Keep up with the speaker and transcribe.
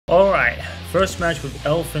first match with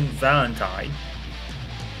Elphelt Valentine.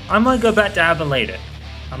 I might go back to Abba later.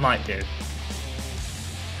 I might do.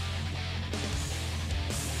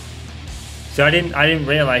 So I didn't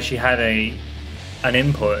realize she had an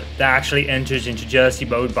input that actually enters into Jersey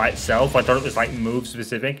mode by itself. I thought it was like move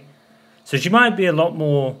specific. So she might be a lot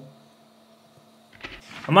more.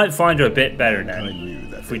 I might find her a bit better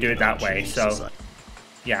then if we do it that way. So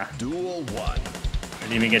yeah. Duel 1. I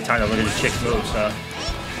didn't even get time to look at the chick's moves, so.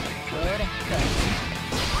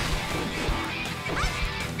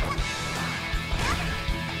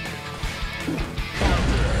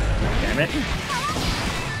 Damn it.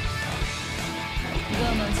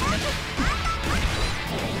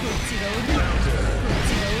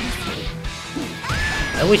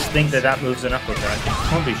 I always think that moves an uppercut. It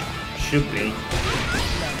probably should be.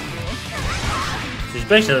 She's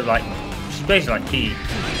basically like Key.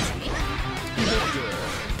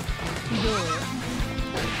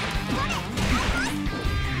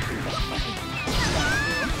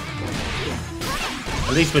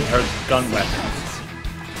 At least with her gun weapons.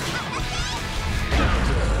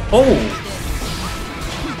 Oh!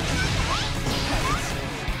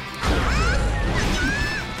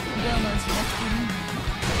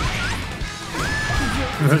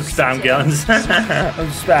 Spam guns. I'm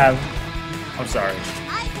spam. I'm sorry.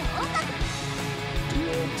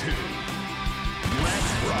 Duel 2.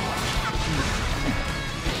 Let's rock.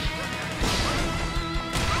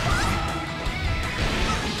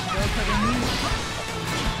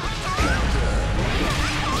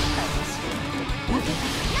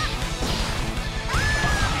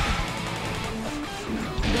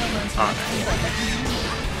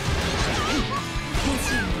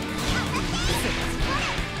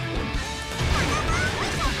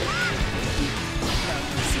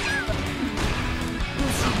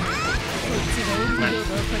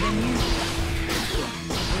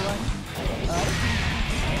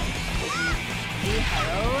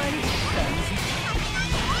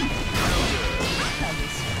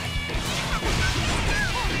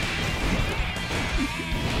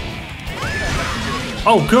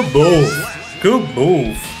 Oh, good move. Good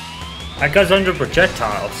move. That guy's under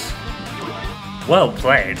projectiles. Well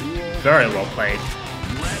played. Very well played.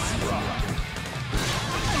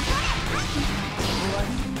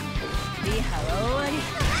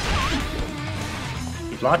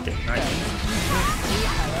 He blocked it. Nice.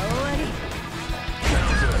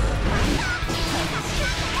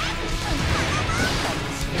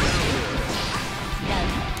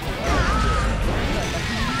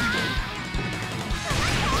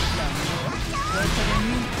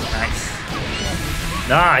 Nice.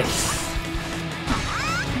 Nice.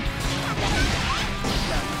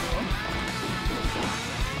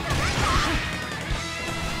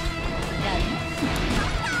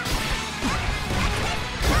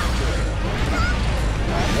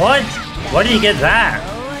 What? Why did you get that?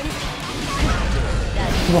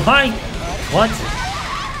 Why? What?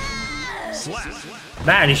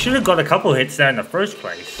 Man, he should have got a couple hits there in the first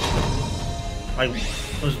place. Like,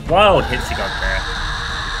 those wild hits he got there.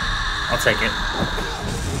 I'll take it.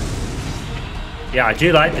 Yeah, I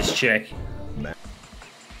do like this chick.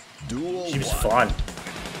 She was fun.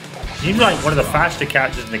 She's like one of the faster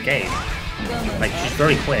characters in the game. Like, she's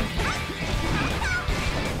very quick.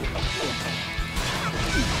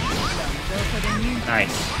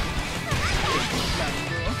 Nice.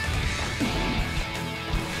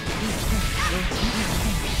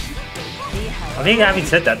 I think having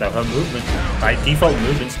said that though, her movement, by default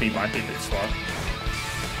movement speed might be a bit slow.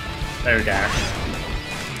 There, dash.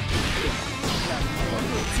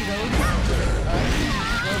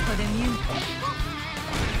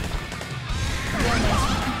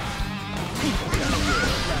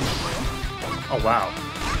 Oh wow.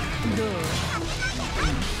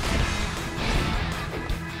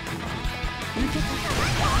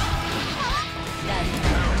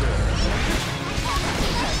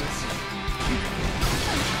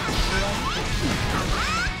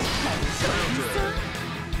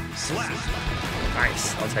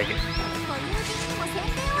 Nice, I'll take it.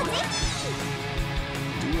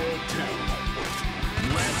 Duel 2.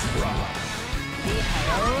 Let's rock.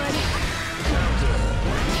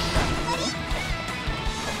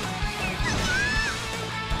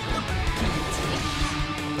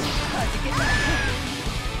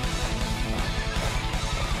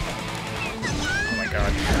 Oh my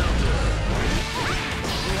god.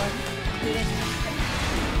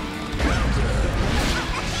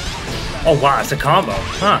 Oh wow, it's a combo,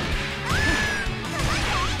 huh?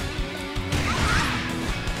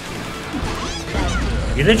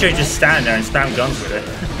 You literally just stand there and spam guns with it.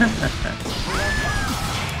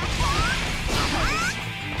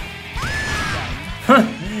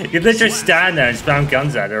 You literally stand there and spam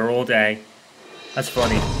guns at her all day. That's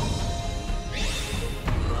funny.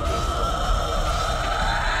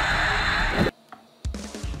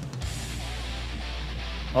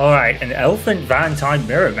 Alright, an Elphelt Valentine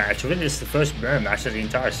mirror match. I think this is the first mirror match of the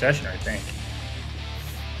entire session, I think.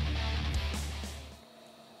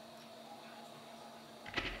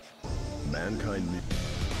 Mankind.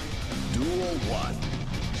 Duel 1.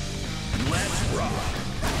 Let's rock.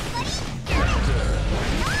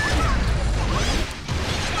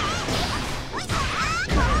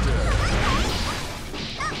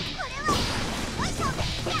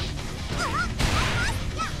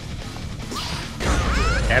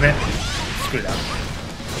 Damn it. Screw that.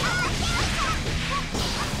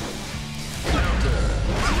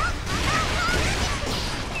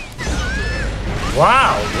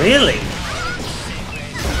 Wow, really?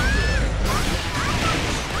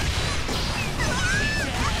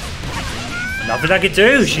 Nothing I could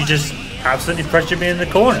do. She just absolutely pressured me in the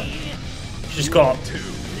corner. She's got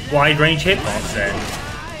wide range hitbox then.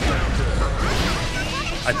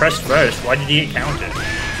 I pressed first. Why did he get countered?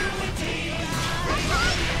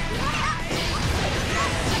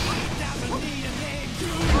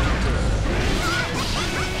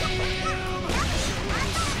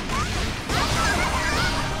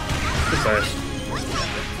 First.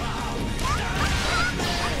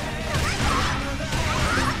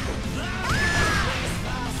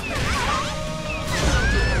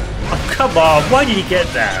 Oh, come on, why did he get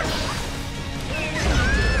that?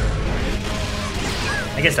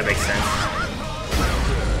 I guess that makes sense.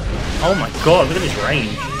 Oh my god, look at his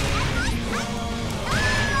range.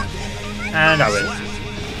 And I win.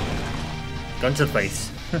 Gun to the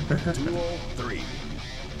face. Duel 3.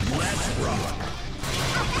 Let's rock.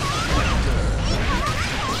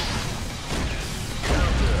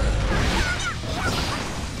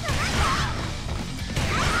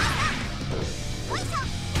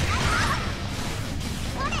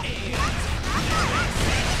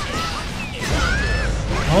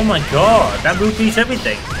 Oh my god, that move beats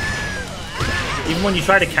everything. Even when you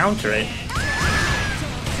try to counter it.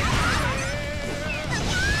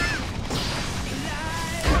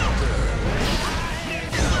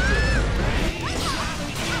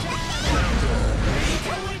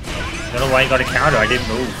 I don't know why you got a counter, I didn't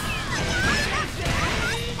move.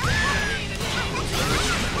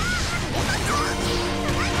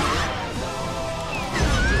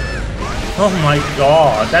 Oh my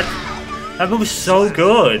god, that move is so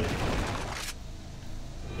good.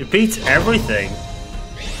 It beats everything.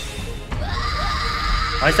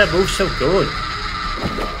 Why is that move so good?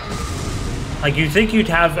 Like, you'd think you'd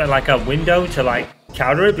have like a window to like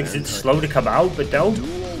counter it because it's slow to come out, but no.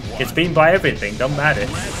 It's beaten by everything, don't matter.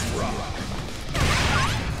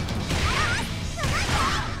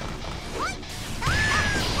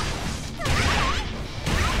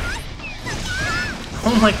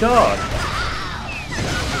 Oh my god.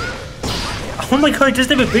 Oh my god, it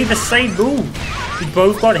doesn't even beat the same move. We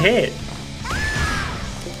both got hit.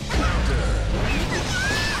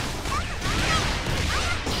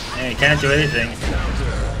 Yeah, you can't do anything.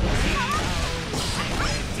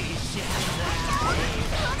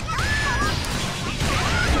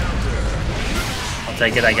 I'll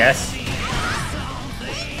take it, I guess.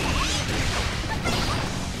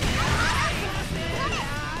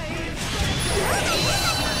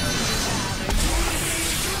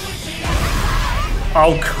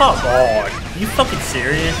 Oh, come on. Are you fucking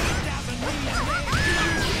serious?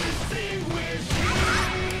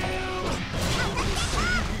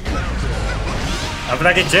 Nothing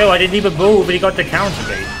I could do. I didn't even move and he got to counter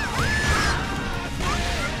me.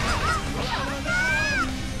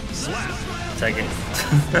 Take it.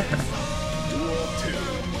 Duel 2.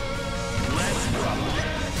 Let's rock.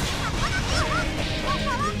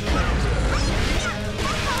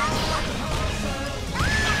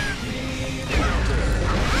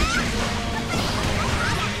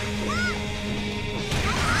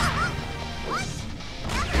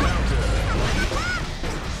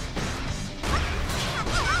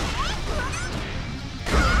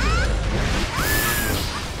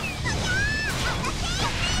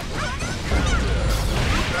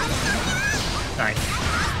 Nice.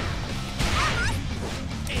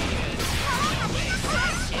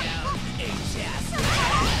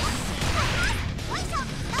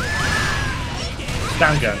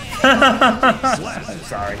 Spam gun. I'm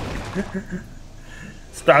sorry.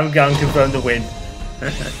 Spam gun confirmed the win.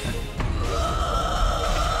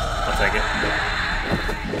 I'll take it.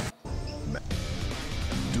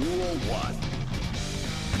 Duel 1.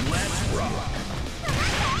 Let's rock.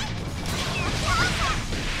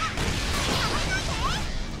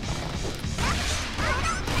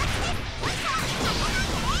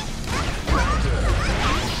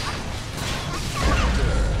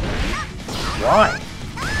 Why?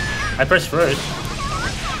 I pressed first.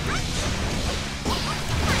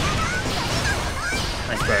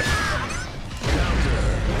 Nice press.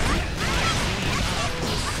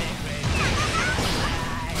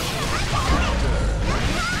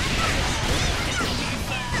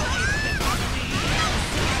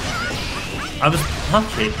 I was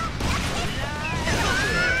lucky.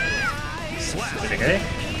 Did I get it?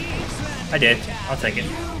 I did. I'll take it.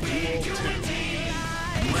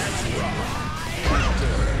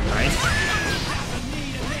 Nice.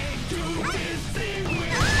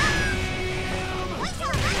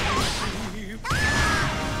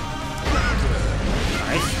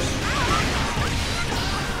 Nice.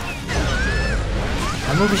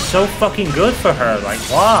 That move is so fucking good for her. Like,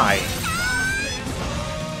 why?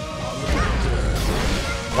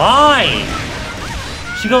 Why?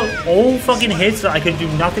 She got all fucking hits that I could do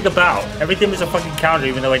nothing about. Everything was a fucking counter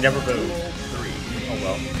even though I never moved. Oh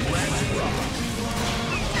well.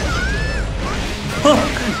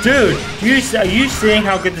 Dude, are you seeing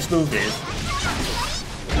how good this move is?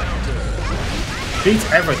 Beats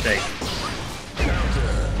everything.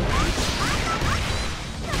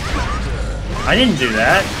 I didn't do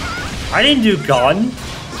that. I didn't do gun.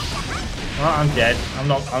 Oh, I'm dead. I'm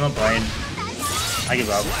not playing. I give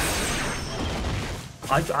up.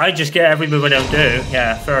 I just get every move I don't do.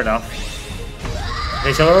 Yeah, fair enough.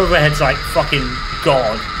 Okay, so overhead's like fucking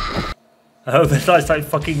god. Overhead's like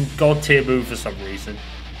fucking god tier move for some reason.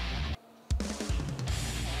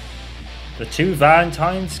 The two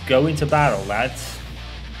Valentines go into battle, lads.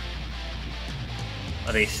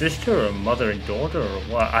 Are they sister or mother and daughter or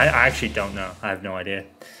what? I actually don't know. I have no idea.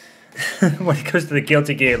 When it comes to the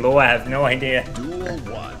Guilty Gear lore, I have no idea. Duel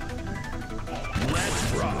 1.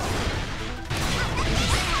 Let's rock.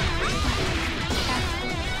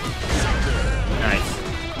 Nice.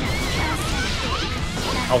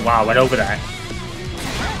 Oh wow, went over that.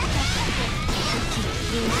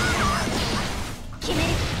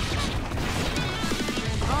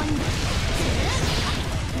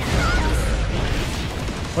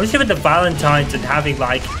 What is it with the Valentines and having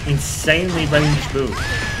like insanely ranged moves?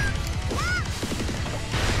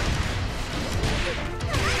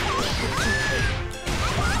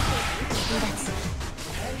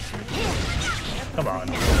 Come on.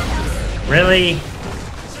 Really?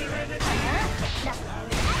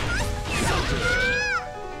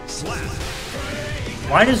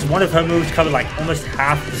 Why does one of her moves cover like almost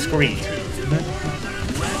half the screen?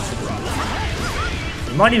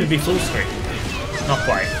 It might even be full screen. Not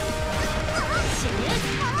quite.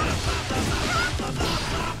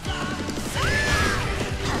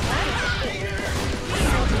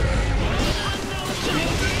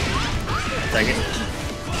 Take it.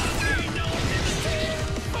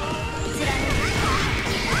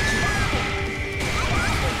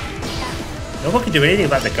 No one can do anything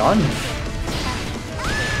about the guns.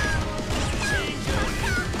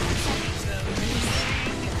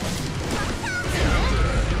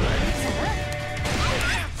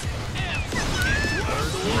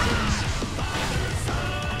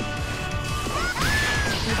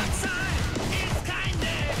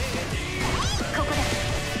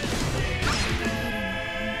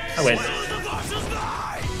 I win.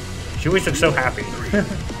 She always looks so happy.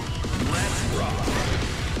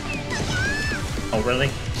 Oh, really?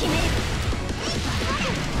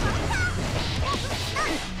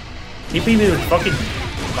 He beat me with fucking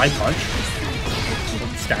my punch?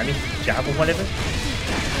 Standing jab or whatever?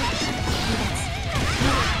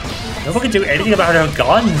 No one can do anything about her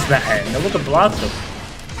guns, man. No one can block them.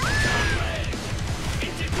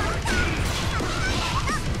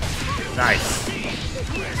 Nice.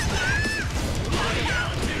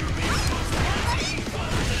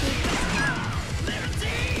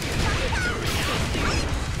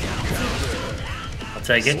 I'll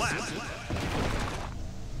take it.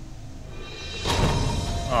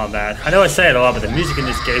 Oh man, I know I say it a lot, but the music in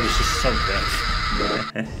this game is just so good.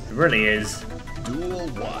 It really is. Duel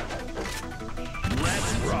 1.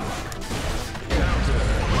 Let's rock.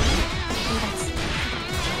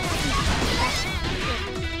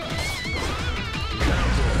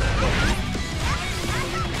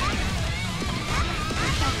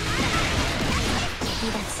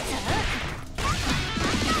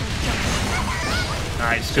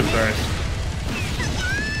 Nice, good burst.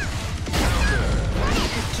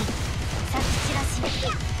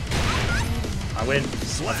 I win.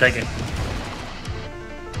 I'll take it.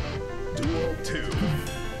 Duel 2.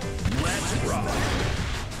 Let's rock.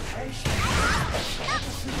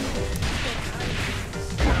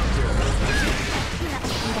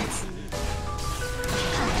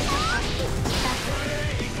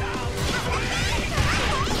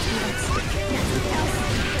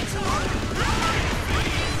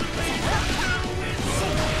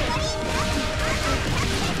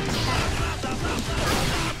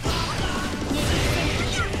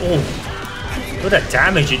 Oh, look at the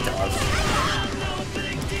damage it does.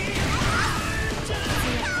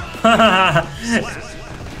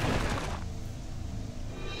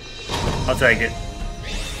 I'll take it.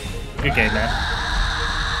 Good game, man.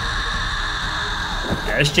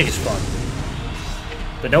 Yeah, this chick is fun.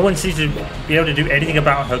 But no one seems to be able to do anything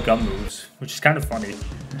about her gun moves, which is kind of funny.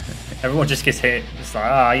 Everyone just gets hit. It's like,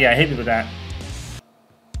 ah, yeah, hit me with that.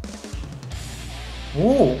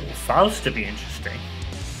 Ooh, Faust to be interesting.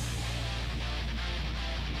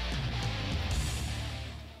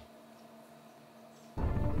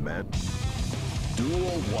 Man.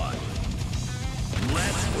 Duel 1.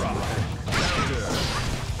 Let's rock.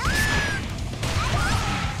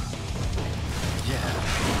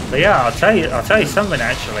 But yeah, I'll tell you something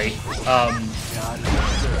actually.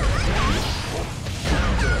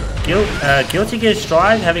 Guilty Gear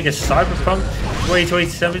Strive having a Cyberpunk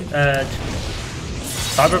 2027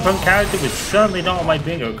 Cyberpunk character was certainly not on my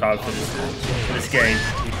bingo card for this game.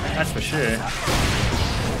 That's for sure.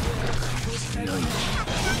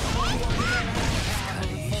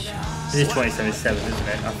 It is 2077, isn't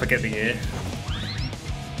it? I forget the year.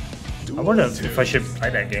 I wonder if I should play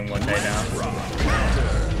that game one day now.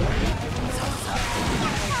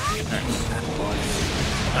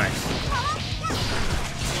 Nice.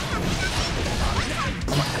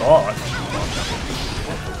 Oh my god.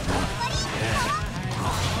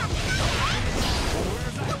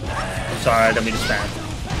 I'm sorry, I don't mean to stand.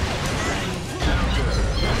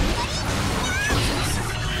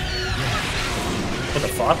 What the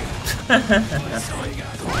fuck?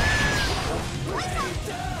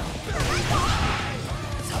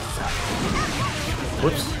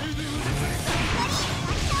 Whoops.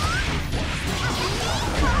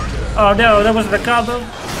 Oh no, that wasn't a combo.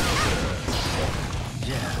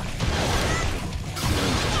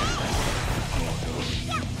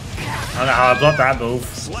 I don't know how I blocked that move.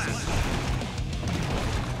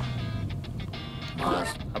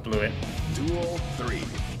 I blew it. Duel 3.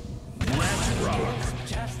 Let's rock.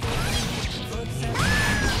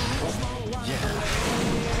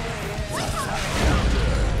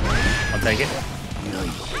 I'll take it.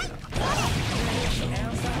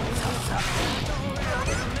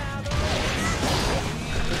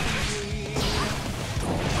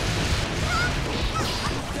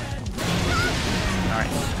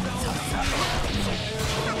 Nice.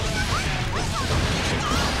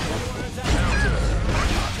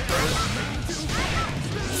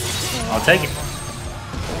 I'll take it.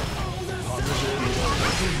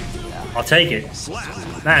 I'll take it.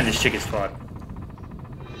 Man, this chick is fun.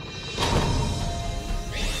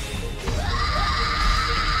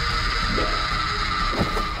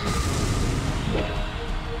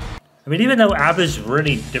 I mean, even though ABBA's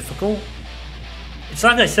really difficult, it's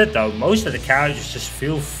like I said though, most of the characters just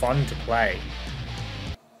feel fun to play.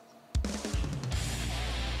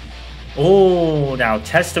 Oh, now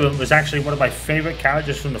Testament was actually one of my favorite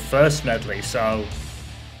characters from the first medley, so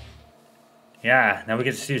yeah, now we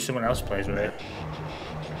get to see if someone else plays with it.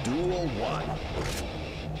 Duel 1.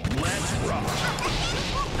 Let's rock.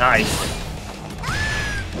 Nice.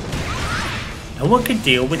 No one can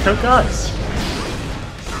deal with her guns.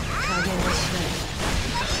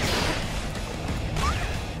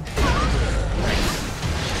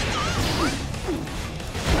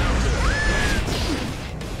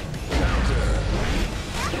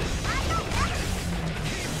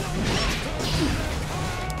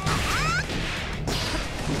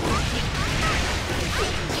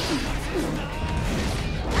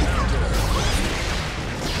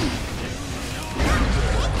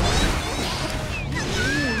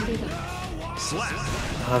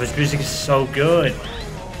 Oh, this music is so good.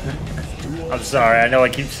 I'm sorry, I know I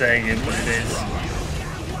keep saying it, but it is.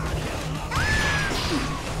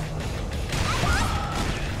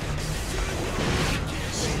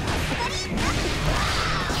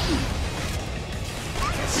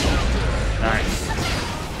 Nice.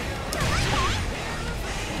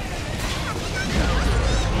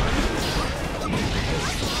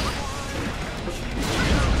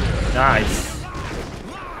 Nice.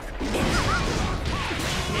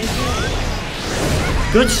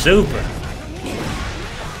 Good super.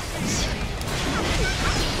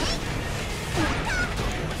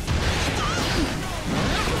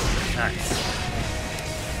 Nice.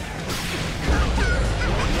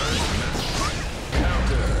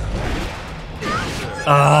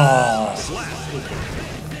 Oh.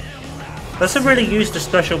 Doesn't really use the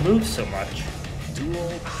special moves so much. Duel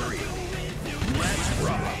 3. Let's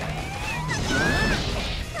rock.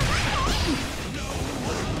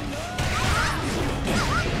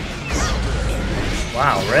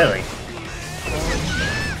 Wow, really?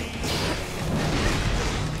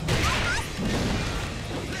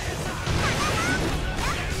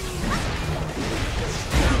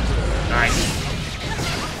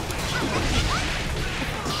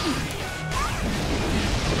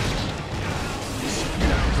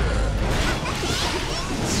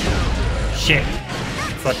 shit.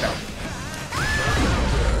 Fuck that.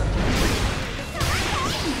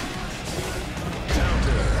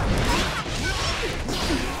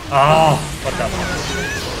 Oh, what the fuck?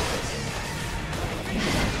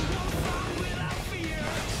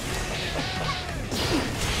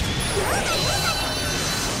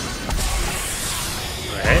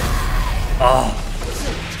 Right? Oh.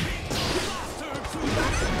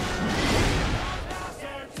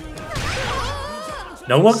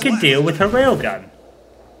 No one can deal with her railgun.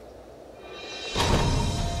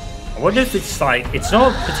 I wonder if it's like, it's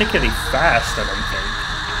not particularly fast, I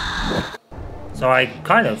don't think. So I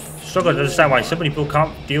kind of struggle to understand why so many people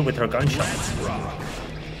can't deal with her gunshots.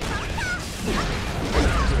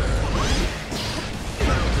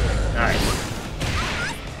 Nice.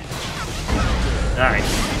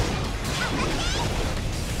 Nice.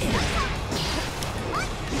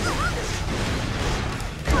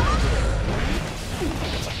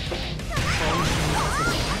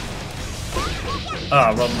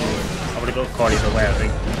 Ah, wrong move. I would have got caught either way, I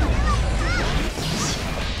think.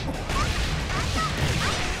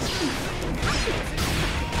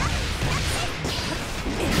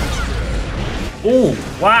 Oh,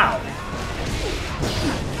 wow!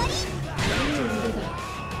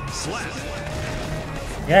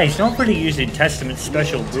 Yeah, he's not really using Testament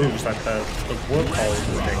special moves like the warp holes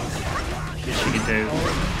and things that she can do.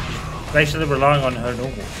 Basically relying on her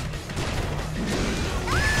normal.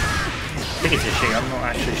 I think it's a she, I'm not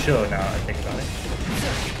actually sure now I think about it.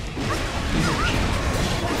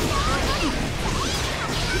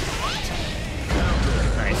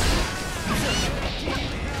 Nice.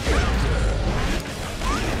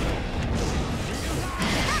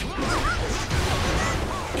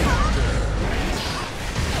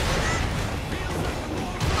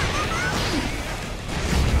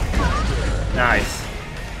 Nice.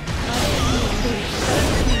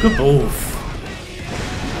 Good move.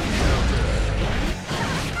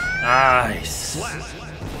 Nice.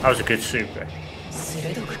 That was a good super.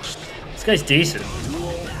 This guy's decent.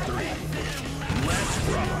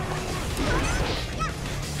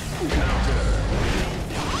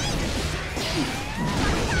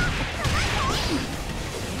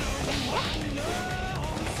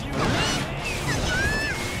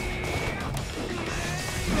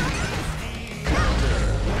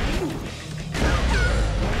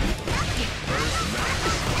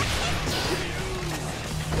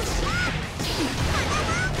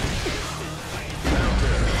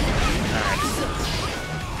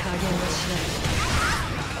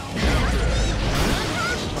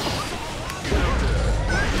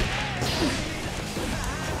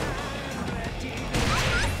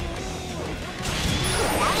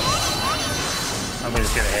 I'm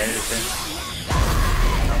just gonna hit this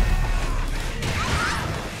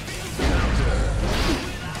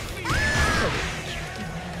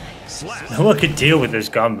thing. No one can deal with those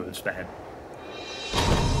gun moves, man.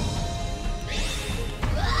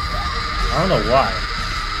 I don't know why.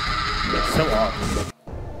 It's so odd.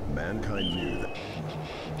 Mankind knew that.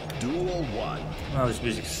 Duel 1. Oh, this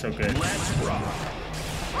music's so good. Let's rock.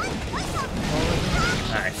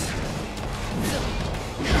 Nice.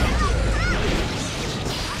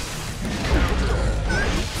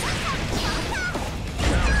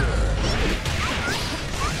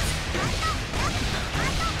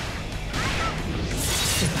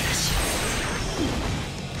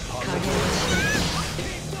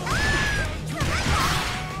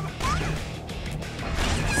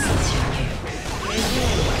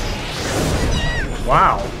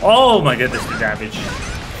 Wow. Oh my goodness, the damage.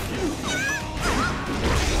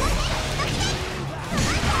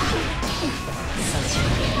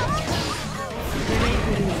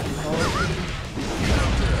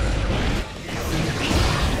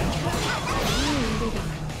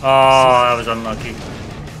 Oh, that was unlucky.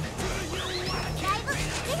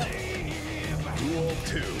 Duel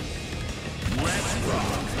 2. Let's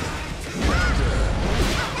rock.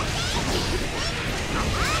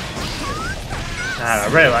 I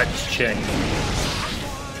really like this chick.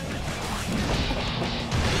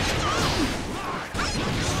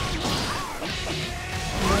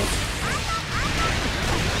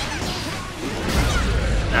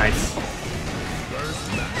 Nice.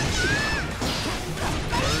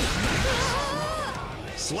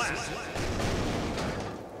 Slap.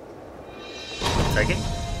 Take it.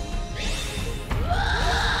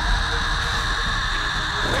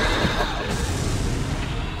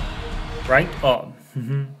 Right on.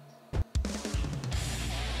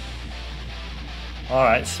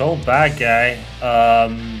 Alright, so bad guy. I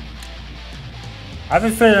have a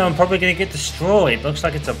feeling I'm probably gonna get destroyed. Looks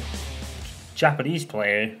like it's a Japanese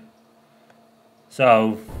player.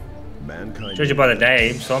 So Mankind. Judging by the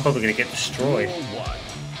name, so I'm probably gonna get destroyed. Duel 1.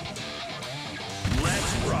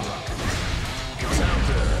 Let's rock.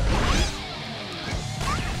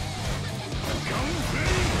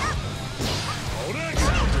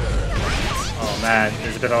 Oh man,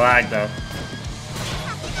 there's a bit of lag though.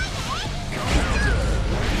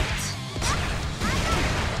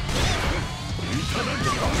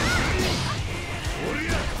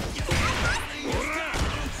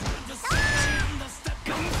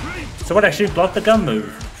 So what actually blocked the gun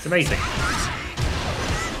move? It's amazing.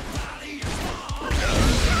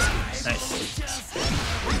 Nice.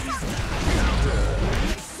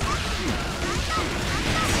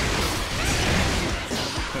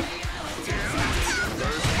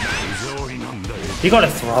 He got a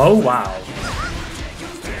throw? Wow.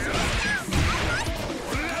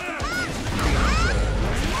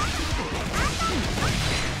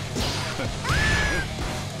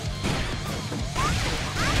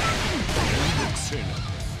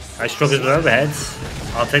 I struggled with overheads.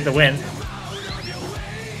 I'll take the win.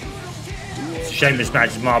 It's a shame this match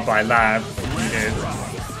is marred by lag.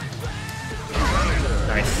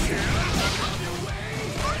 Nice.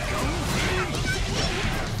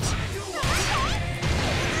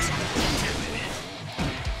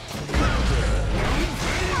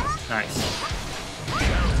 Nice.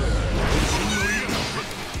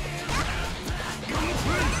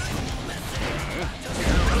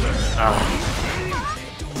 Ah.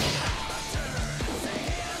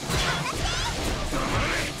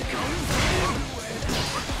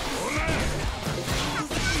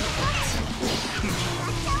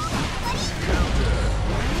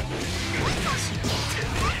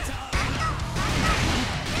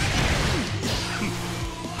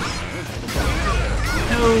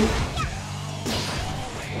 No.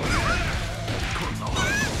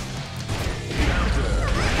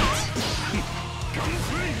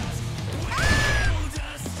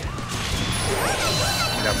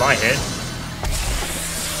 Got my hit.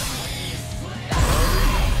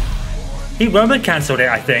 He Roman cancelled it,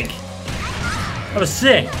 I think. That was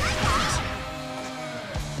sick.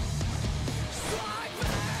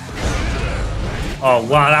 Oh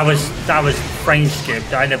wow, that was frame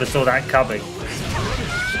skipped. I never saw that coming.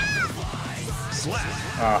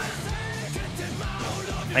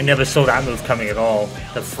 I never saw that move coming at all.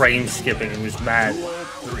 The frame skipping, it was mad.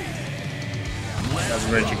 That's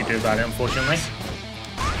the most you could do about it, unfortunately.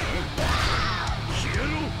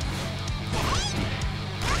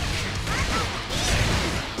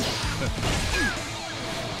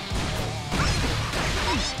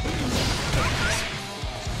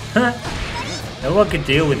 No one could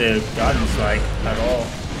deal with the guns, like, at all.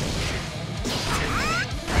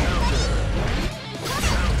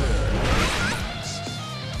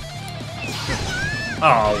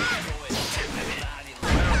 Oh.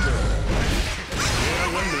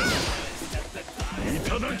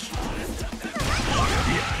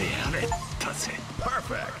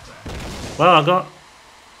 Perfect. Well, I got...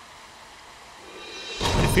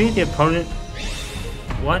 Defeat the opponent...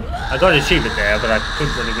 What? I got an achievement there, but I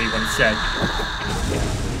couldn't really read what it said.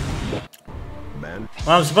 Man.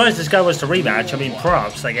 Well, I'm surprised this guy was to rematch. I mean,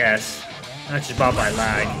 props, I guess. That's just barred by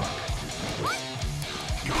lag.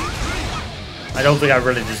 I don't think I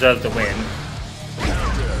really deserve the win.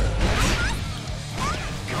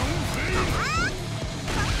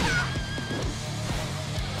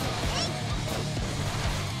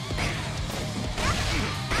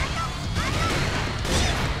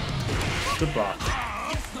 Good block.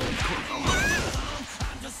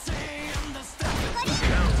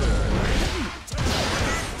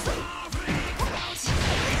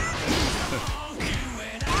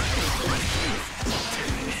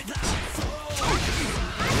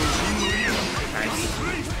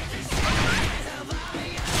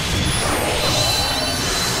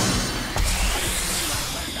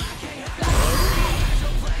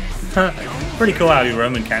 Pretty cool how he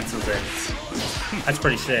Roman cancels it. That's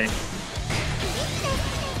pretty sick.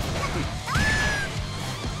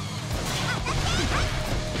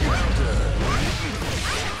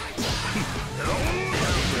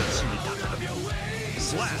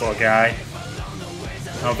 Poor guy.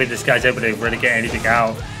 I don't think this guy's able to really get anything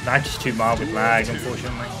out. Not just too mild with lag,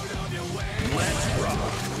 unfortunately.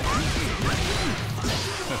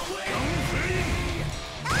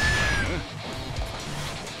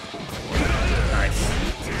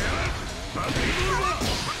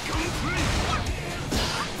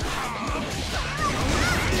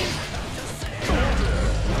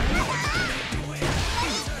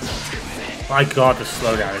 My god, the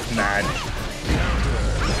slowdown is mad.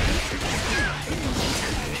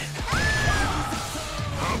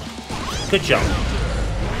 Good jump.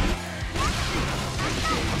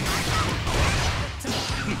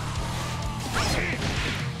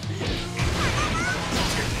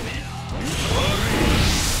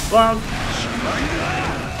 Well,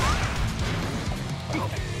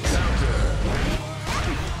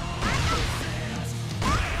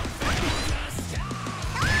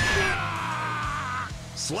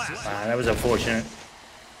 Slap. that was unfortunate.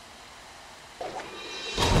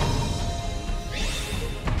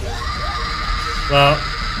 Well,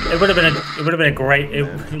 it would have been a great it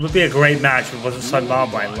would be a great match if it wasn't so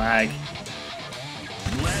marred by lag.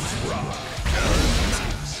 Let's rock.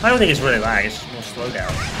 I don't think it's really lag, it's just more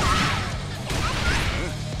slowdown.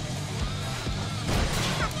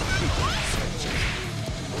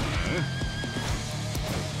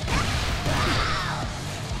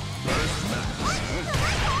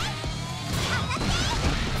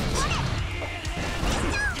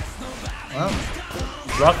 Well,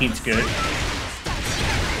 blocking's good.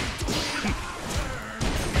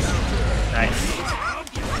 Nice.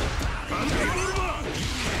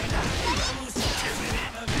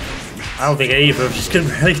 I don't think either of us can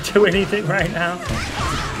really do anything right now.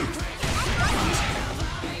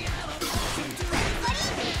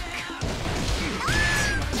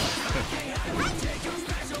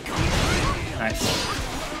 Nice.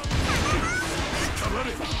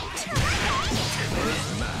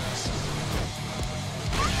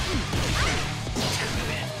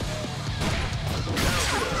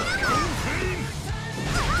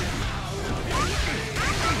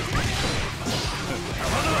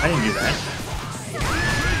 I didn't do that.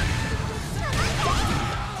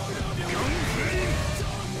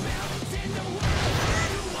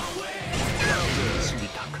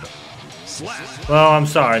 Slap. Well, I'm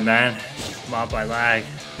sorry, man. Mobbed by lag.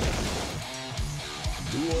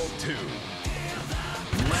 Duel 2.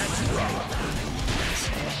 Let's rock.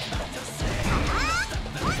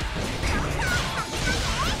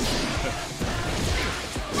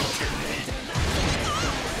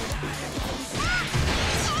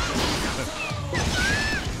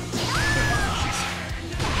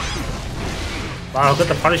 Wow, I got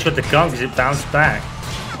the punish with the gun because it bounced back.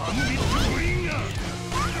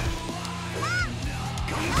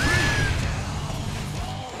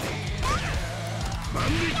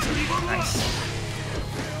 Nice.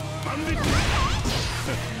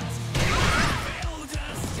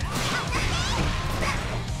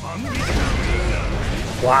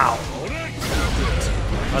 Wow.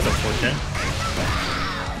 That was unfortunate.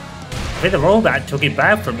 I think the rollback took it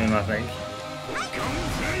back from him, I think.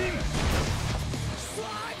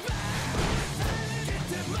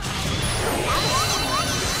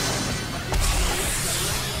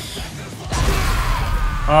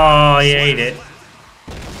 Oh, he ate it.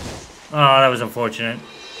 Oh, that was unfortunate.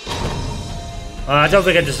 I don't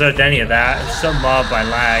think I deserved any of that. So mobbed by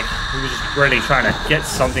lag. He was just really trying to get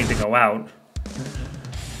something to go out.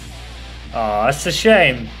 Oh, it's a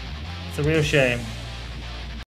shame. It's a real shame.